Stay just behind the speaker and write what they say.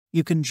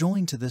You can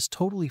join to this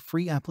totally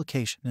free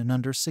application in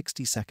under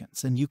 60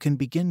 seconds, and you can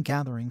begin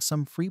gathering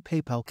some free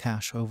PayPal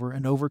cash over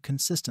and over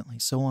consistently,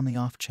 so on the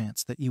off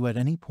chance that you at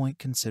any point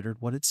considered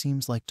what it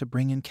seems like to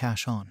bring in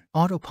cash on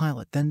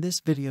autopilot, then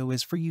this video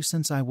is for you,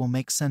 since I will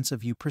make sense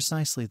of you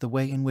precisely the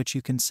way in which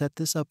you can set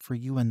this up for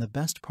you. And the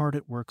best part,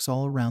 it works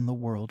all around the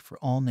world for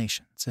all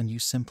nations, and you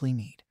simply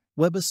need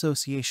web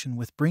association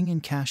with bring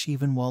in cash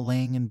even while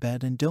laying in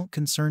bed. And don't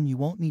concern, you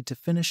won't need to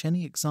finish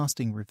any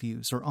exhausting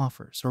reviews or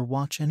offers or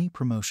watch any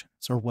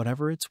promotions or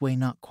whatever. Its way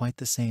not quite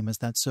the same as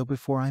that. So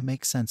before I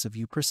make sense of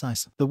you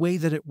precisely the way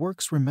that it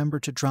works, remember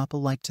to drop a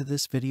like to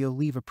this video,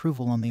 leave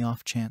approval on the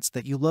off chance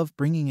that you love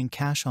bringing in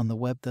cash on the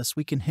web, thus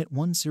we can hit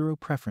 10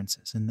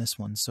 preferences in this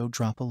one. So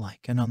drop a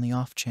like, and on the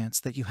off chance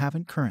that you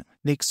haven't currently,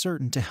 make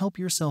certain to help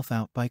yourself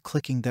out by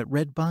clicking that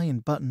red buy in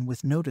button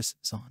with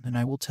notices on, and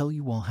I will tell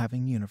you while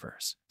having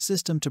universe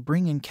system to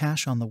bring in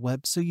cash on the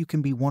web, so you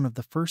can be one of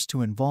the first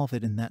to involve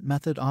it in that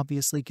method,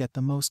 obviously get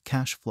the most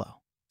cash flow.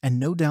 And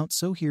no doubt,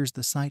 so here's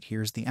the site,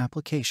 here's the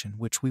application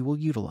which we will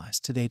utilize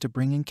today to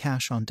bring in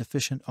cash on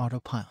deficient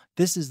autopilot.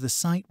 This is the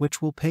site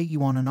which will pay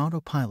you on an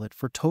autopilot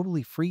for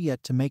totally free,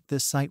 yet to make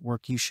this site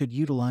work you should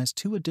utilize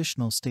 2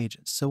 additional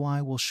stages. So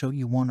I will show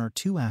you 1 or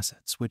 2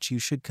 assets which you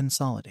should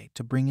consolidate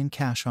to bring in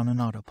cash on an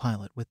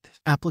autopilot with this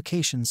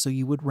application, so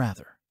you would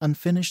rather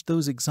unfinish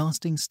those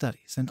exhausting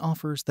studies and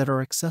offers that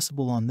are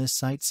accessible on this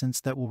site, since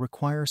that will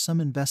require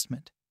some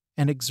investment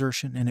and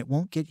exertion, and it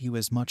won't get you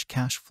as much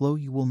cash flow.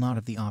 You will not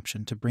have the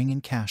option to bring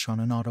in cash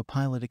on an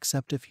autopilot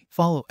except if you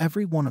follow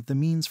every one of the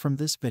means from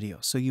this video.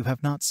 So you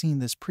have not seen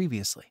this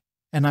previously,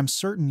 and I'm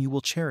certain you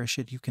will cherish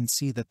it. You can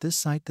see that this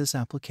site, this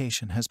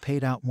application, has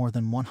paid out more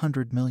than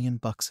 100 million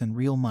bucks in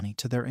real money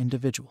to their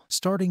individual,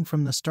 starting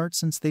from the start,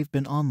 since they've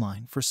been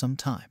online for some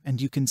time. And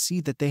you can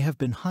see that they have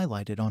been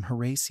highlighted on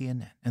Hooray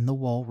CNN and the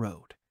Wall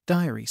Road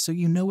Diary, so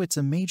you know it's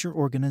a major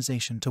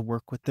organization to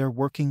work with. They're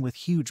working with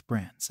huge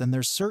brands, and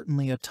there's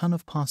certainly a ton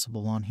of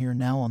possible on here.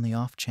 Now on the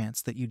off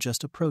chance that you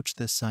just approach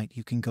this site,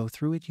 you can go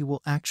through it, you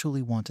will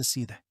actually want to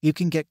see that you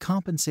can get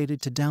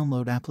compensated to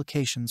download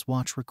applications,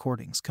 watch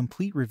recordings,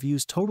 complete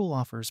reviews, total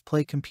offers,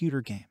 play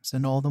computer games,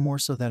 and all the more.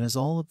 So that is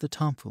all of the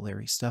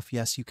tomfoolery stuff.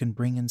 Yes, you can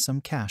bring in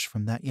some cash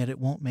from that, yet it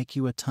won't make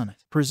you a ton.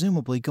 It's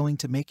presumably going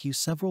to make you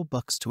several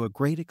bucks to a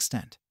great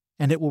extent,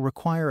 and it will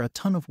require a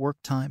ton of work,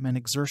 time, and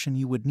exertion.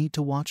 You would need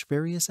to watch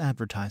various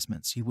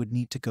advertisements, you would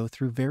need to go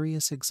through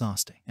various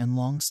exhausting and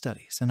long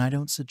studies, and I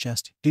don't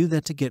suggest you do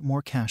that to get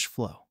more cash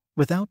flow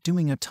without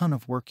doing a ton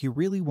of work. You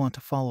really want to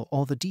follow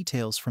all the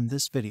details from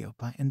this video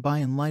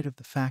in light of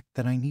the fact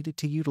that I needed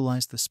to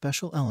utilize the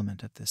special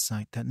element at this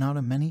site that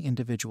not many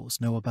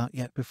individuals know about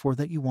yet. Before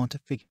that, you want to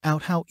figure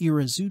out how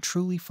Irazoo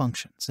truly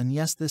functions. And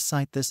yes, this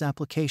site, this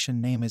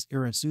application name is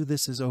Irazoo.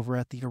 This is over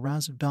at the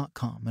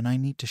Irazoo.com, and I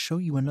need to show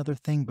you another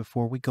thing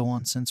before we go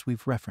on, since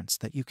we've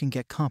referenced that you can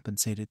get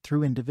compensated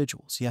through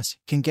individuals. Yes,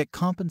 you can get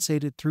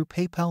compensated through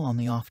PayPal on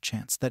the off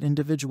chance that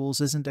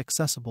individuals isn't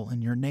accessible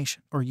in your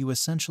nation, or you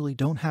essentially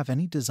don't have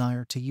any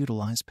desire to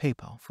utilize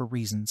PayPal for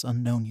reasons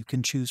unknown. You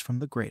can choose from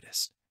the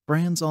greatest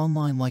brands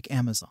online like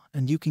Amazon,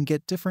 and you can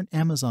get different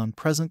Amazon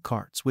present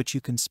cards which you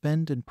can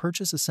spend and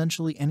purchase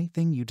essentially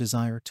anything you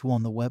desire to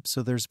on the web.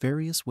 So there's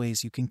various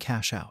ways you can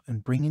cash out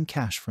and bring in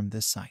cash from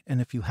this site.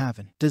 And if you have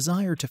any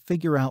desire to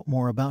figure out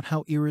more about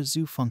how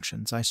Irazoo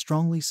functions, I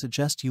strongly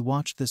suggest you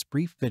watch this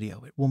brief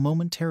video. It will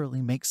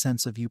momentarily make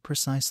sense of you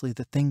precisely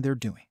the thing they're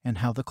doing, and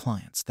how the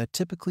clients that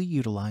typically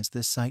utilize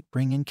this site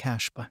bring in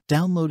cash by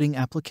downloading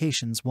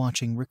applications,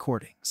 watching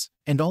recordings,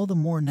 and all the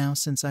more. Now,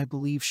 since I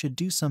believe should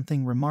do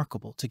something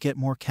remarkable to get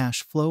more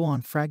cash flow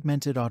on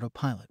fragmented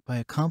autopilot by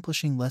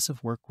accomplishing less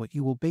of work, what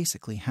you will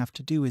basically have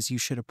to do is you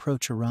should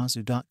approach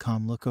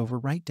Irazoo.com, look over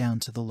right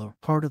down to the lower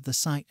part of the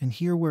site, and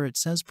here where it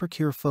says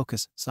procure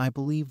focuses, I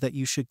believe that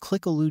you should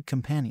click Elude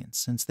Companions,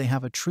 since they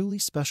have a truly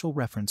special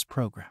reference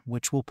program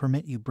which will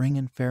permit you bring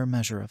in fair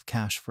measure of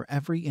cash for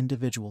every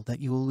individual that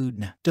you elude.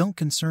 Now, don't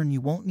concern, you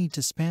won't need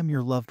to spam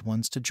your loved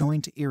ones to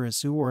join to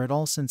Irazoo or at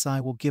all, since I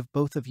will give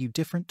both of you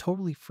different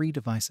totally free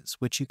devices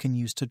which you can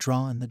use to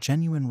draw in the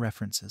genuine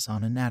references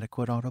on an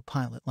adequate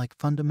autopilot, like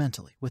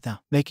fundamentally without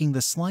making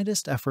the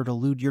slightest effort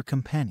elude your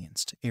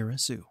companions to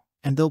Irazoo,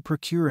 and they'll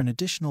procure an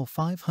additional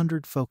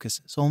 500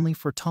 focuses only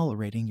for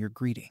tolerating your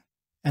greeting.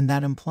 And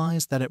that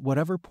implies that at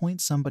whatever point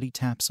somebody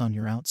taps on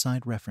your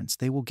outside reference,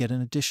 they will get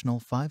an additional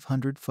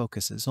 500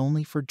 focuses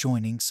only for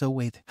joining. So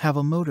they have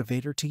a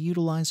motivator to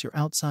utilize your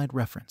outside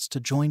reference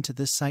to join to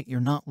this site. You're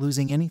not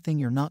losing anything,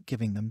 you're not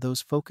giving them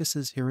those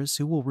focuses.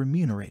 Irazoo will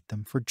remunerate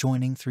them for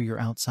joining through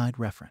your outside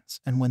reference,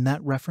 and when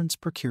that reference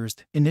procures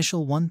the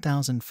initial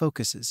 1,000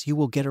 focuses, you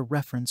will get a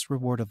reference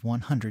reward of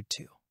 100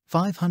 to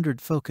 500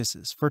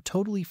 focuses for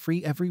totally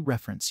free. Every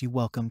reference you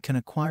welcome can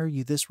acquire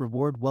you this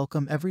reward.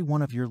 Welcome every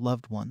one of your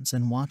loved ones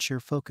and watch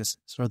your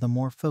focuses, or the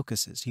more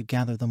focuses you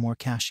gather, the more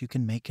cash you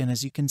can make. And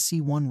as you can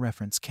see, one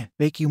reference can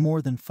make you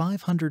more than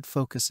 500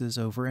 focuses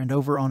over and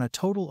over on a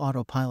total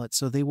autopilot.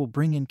 So they will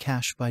bring in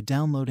cash by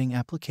downloading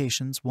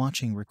applications,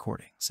 watching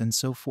recordings, and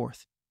so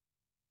forth.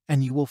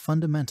 and you will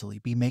fundamentally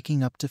be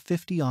making up to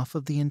 50 off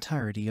of the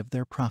entirety of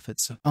their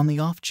profits. So on the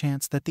off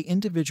chance that the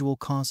individual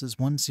causes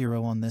 10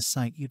 on this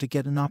site, you to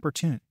get an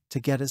opportunity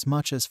to get as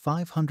much as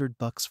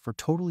 $500 for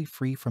totally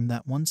free from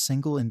that one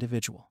single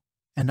individual.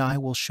 And I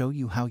will show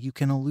you how you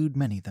can elude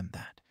many of them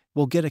that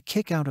will get a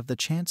kick out of the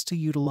chance to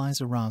utilize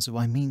Razon.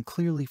 I mean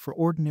clearly for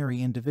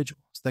ordinary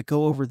individuals that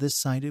go over this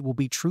site, it will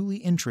be truly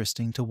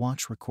interesting to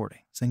watch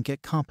recordings and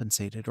get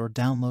compensated, or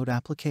download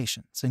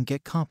applications and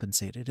get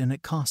compensated, and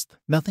it costs them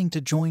nothing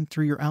to join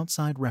through your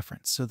outside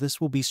reference, so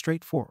this will be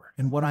straightforward.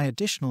 And what I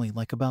additionally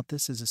like about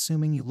this is,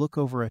 assuming you look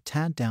over a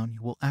tad down,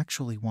 you will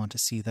actually want to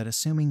see that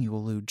assuming you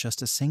elude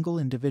just a single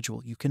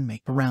individual, you can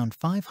make around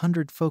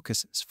 500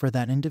 focuses. For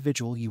that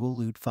individual you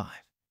elude 5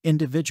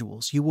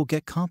 individuals, you will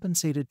get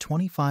compensated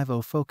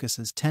 25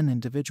 focuses, 10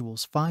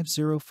 individuals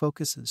 50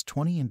 focuses,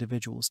 20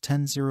 individuals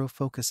 10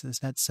 focuses,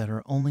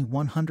 etc. Only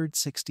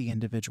 160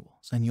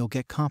 individuals, and you'll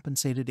get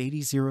compensated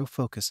 80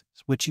 focuses,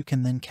 which you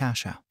can then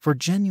cash out for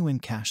genuine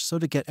cash. So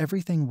to get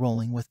everything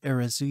rolling with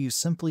Razon, you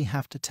simply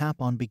have to tap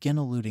on begin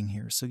eluding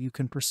here so you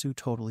can pursue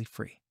totally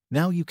free.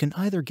 Now you can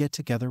either get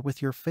together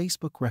with your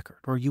Facebook record,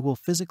 or you will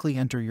physically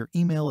enter your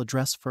email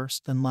address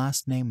first and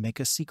last name, make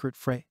a secret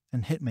phrase,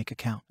 and hit make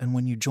account. And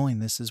when you join,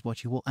 this is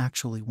what you will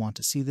actually want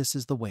to see. This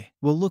is the way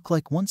it will look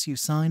like once you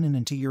sign in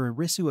into your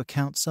Razon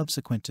account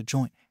subsequent to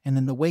join. And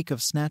in the wake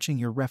of snatching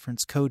your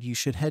reference code, you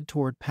should head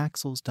toward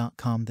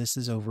paxels.com. This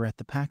is over at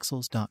the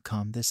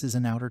paxels.com. This is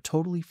an outer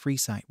totally free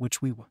site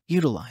which we will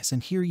utilize,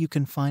 and here you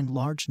can find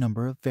large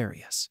number of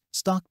various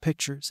stock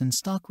pictures and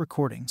stock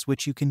recordings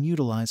which you can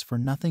utilize for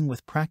nothing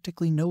with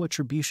practically no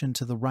attribution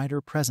to the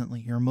writer. Presently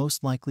you're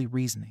most likely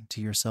reasoning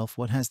to yourself,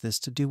 what has this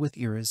to do with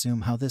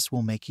Razon? How this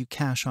will make you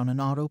cash on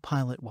an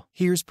autopilot? Well,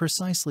 here's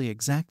precisely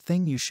exact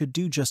thing you should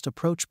do. Just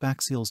approach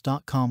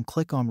paxels.com,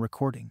 click on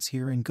recordings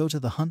here, and go to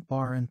the hunt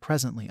bar, and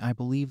presently I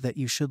believe that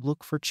you should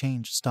look for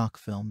change stock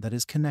film that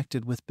is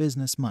connected with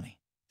business money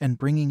and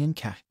bringing in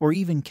cash, or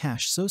even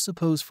cash. So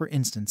suppose for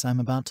instance I'm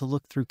about to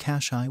look through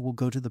cash, I will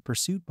go to the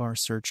pursuit bar,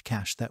 search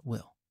cash, that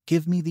will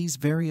give me these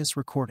various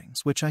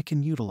recordings which I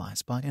can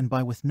utilize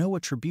by with no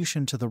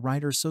attribution to the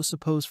writer. So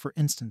suppose for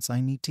instance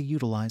I need to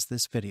utilize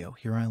this video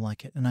here, I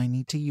like it and I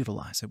need to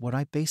utilize it. What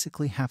I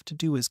basically have to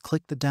do is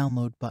click the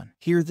download button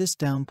here, this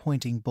down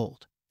pointing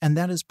bold, and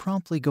that is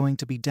promptly going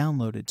to be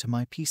downloaded to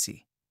my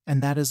PC.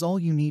 And that is all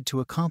you need to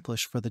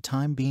accomplish for the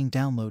time being.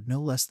 Download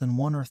no less than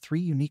 1 or 3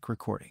 unique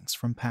recordings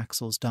from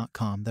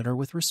paxels.com that are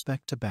with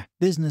respect to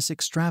business,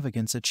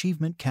 extravagance,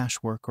 achievement,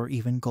 cash, work, or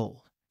even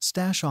gold,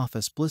 stash,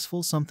 office,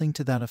 blissful, something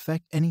to that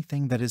effect.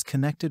 Anything that is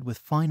connected with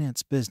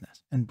finance,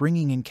 business, and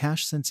bringing in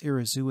cash, since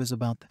Razon is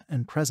about that.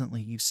 And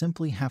presently you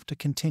simply have to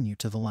continue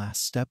to the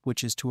last step,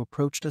 which is to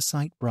approach the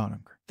site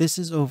Broadumger. This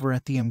is over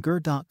at the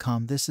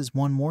amgur.com. This is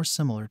one more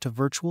similar to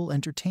virtual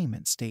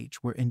entertainment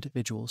stage where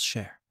individuals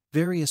share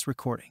various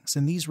recordings,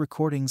 and these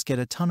recordings get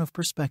a ton of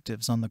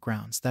perspectives on the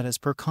grounds that, as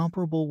per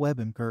comparable web,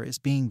 Amgur is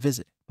being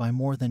visited by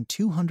more than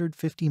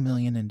 250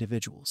 million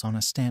individuals on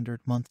a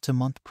standard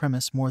month-to-month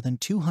premise. More than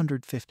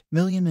 250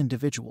 million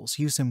individuals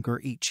use Amgur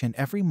each and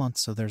every month,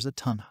 so there's a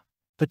ton of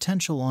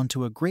potential, on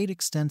to a great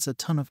extent a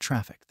ton of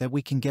traffic that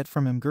we can get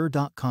from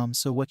amgur.com.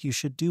 So what you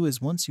should do is,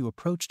 once you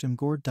approached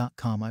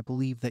amgur.com, I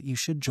believe that you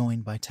should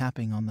join by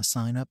tapping on the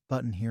sign up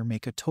button here.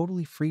 Make a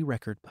totally free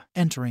record by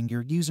entering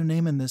your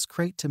username in this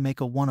crate. To make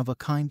a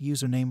one-of-a-kind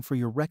username for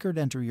your record,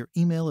 enter your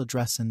email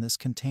address in this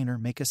container,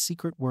 make a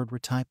secret word,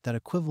 retype that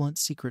equivalent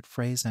secret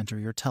phrase, enter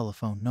your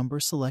telephone number,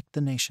 select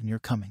the nation you're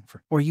coming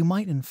for, or you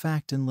might in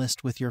fact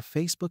enlist with your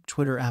Facebook,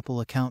 Twitter,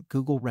 Apple account,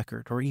 Google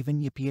record, or even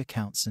Yippee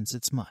account, since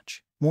it's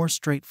much more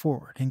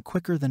straightforward and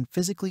quicker than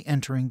physically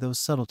entering those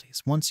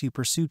subtleties. Once you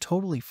pursue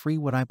totally free,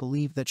 what I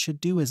believe that should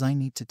do is I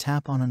need to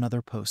tap on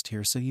another post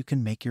here so you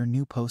can make your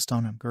new post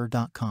on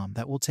amgur.com.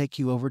 That will take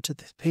you over to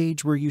this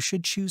page where you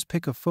should choose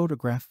pick a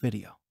photograph,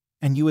 video,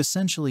 and you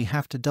essentially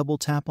have to double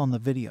tap on the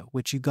video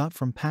which you got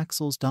from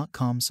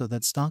paxels.com, so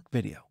that stock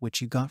video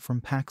which you got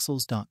from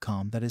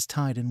paxels.com that is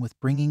tied in with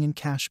bringing in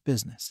cash,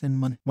 business, and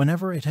money.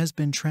 Whenever it has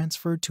been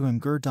transferred to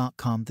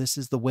amgur.com, this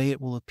is the way it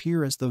will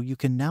appear, as though you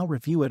can now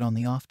review it. On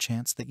the off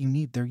chance that you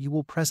need there, you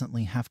will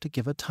presently have to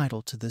give a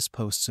title to this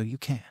post so you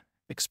can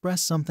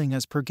express something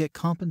as per get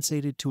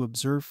compensated to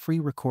observe free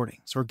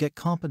recordings, or get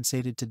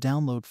compensated to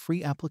download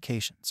free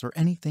applications, or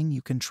anything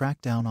you can track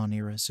down on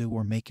Razon,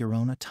 or make your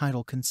own a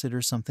title.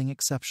 Consider something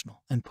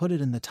exceptional and put it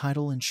in the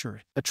title, ensure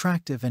it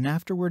attractive, and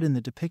afterward in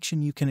the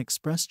depiction you can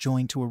express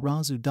join to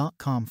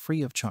Razon.com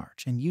free of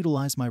charge and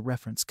utilize my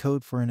reference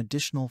code for an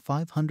additional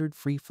 500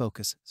 free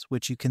focuses,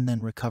 which you can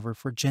then recover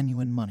for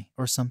genuine money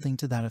or something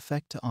to that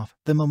effect, to offer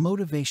them a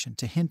motivation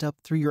to hint up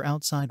through your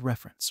outside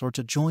reference, or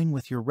to join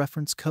with your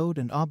reference code,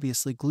 and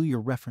obviously glue your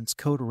reference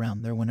code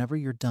around there. Whenever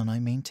you're done, I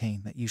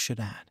maintain that you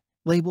should add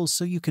Labels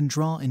so you can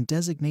draw in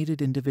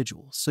designated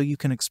individuals so you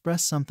can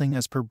express something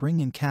as per bring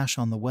in cash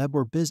on the web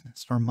or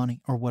business or money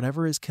or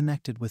whatever is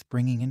connected with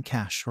bringing in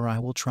cash, or I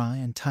will try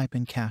and type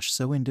in cash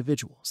so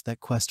individuals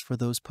that quest for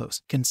those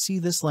posts can see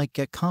this, like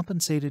get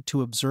compensated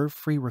to observe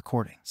free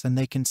recordings, and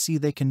they can see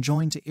they can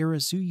join to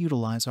Irazu,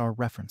 utilize our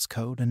reference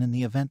code, and in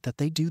the event that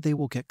they do they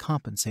will get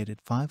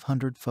compensated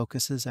 500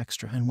 focuses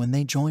extra, and when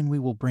they join we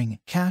will bring in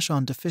cash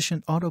on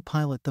deficient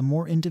autopilot. The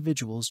more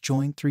individuals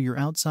join through your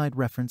outside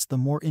reference, the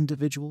more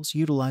individuals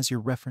utilize your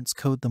reference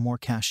code, the more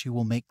cash you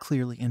will make.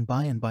 Clearly and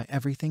by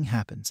everything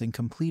happens in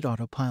complete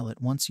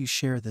autopilot once you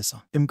share this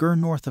on Imgur.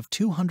 North of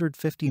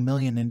 250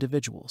 million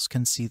individuals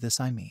can see this.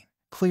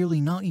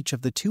 Clearly not each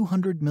of the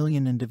 200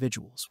 million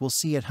individuals will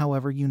see it,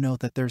 however you know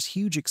that there's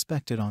huge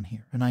expected on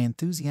here, and I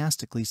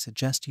enthusiastically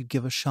suggest you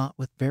give a shot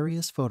with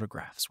various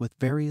photographs with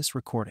various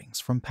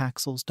recordings from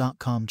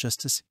Paxels.com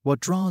just to see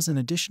what draws in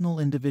additional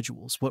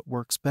individuals, what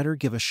works better.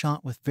 Give a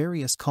shot with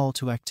various call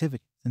to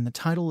activity. In the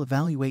title,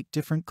 evaluate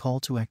different call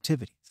to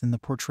activities. In the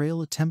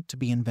portrayal, attempt to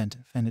be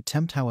inventive and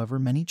attempt however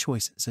many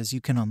choices as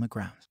you can on the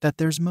ground. That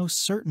there's most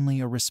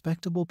certainly a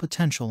respectable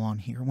potential on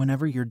here.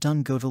 Whenever you're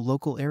done, go to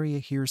local area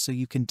here so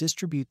you can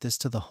distribute this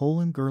to the whole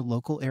Imgur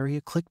local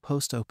area. Click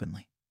post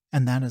openly.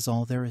 And that is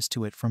all there is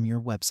to it from your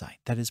website.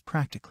 That is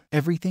practically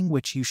everything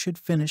which you should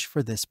finish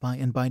for this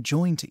by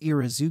join to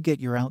Irazu. Get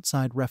your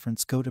outside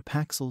reference, go to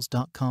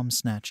Paxels.com,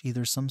 snatch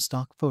either some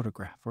stock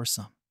photograph or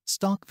some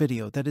stock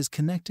video that is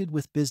connected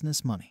with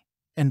business money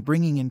and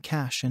bringing in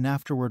cash, and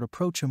afterward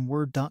approach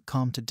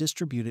Word.com to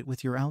distribute it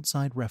with your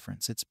outside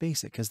reference. It's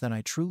basic as that.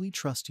 I truly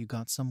trust you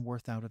got some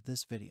worth out of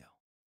this video.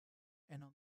 And